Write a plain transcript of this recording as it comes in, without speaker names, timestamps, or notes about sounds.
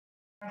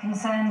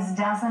Concerns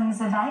dozens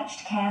of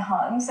aged care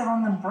homes are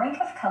on the brink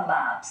of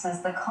collapse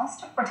as the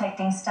cost of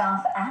protecting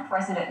staff and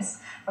residents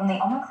from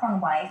the Omicron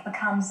wave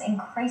becomes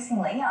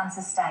increasingly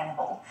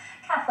unsustainable.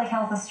 Catholic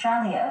Health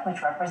Australia,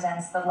 which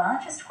represents the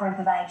largest group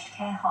of aged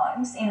care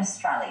homes in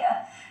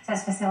Australia,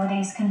 says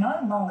facilities can no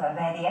longer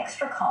bear the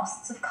extra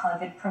costs of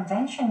COVID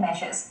prevention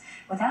measures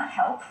without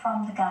help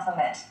from the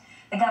government.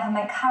 The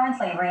government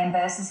currently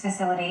reimburses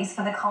facilities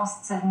for the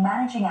costs of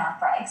managing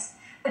outbreaks,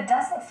 but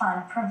doesn't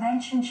fund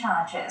prevention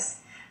charges.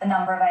 The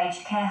number of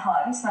aged care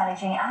homes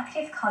managing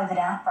active COVID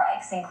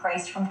outbreaks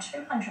increased from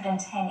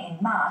 210 in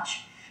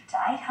March to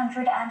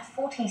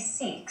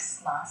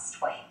 846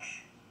 last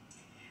week.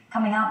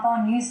 Coming up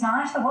on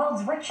Newsnight, the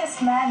world's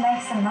richest man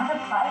makes another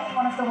play at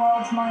one of the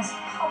world's most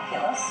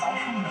popular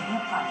social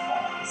media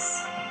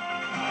platforms.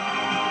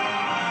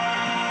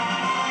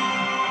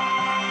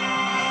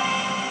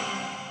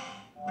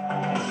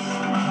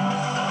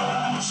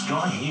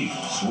 Sky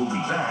News will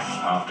be back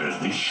after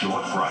this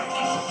short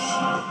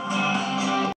break.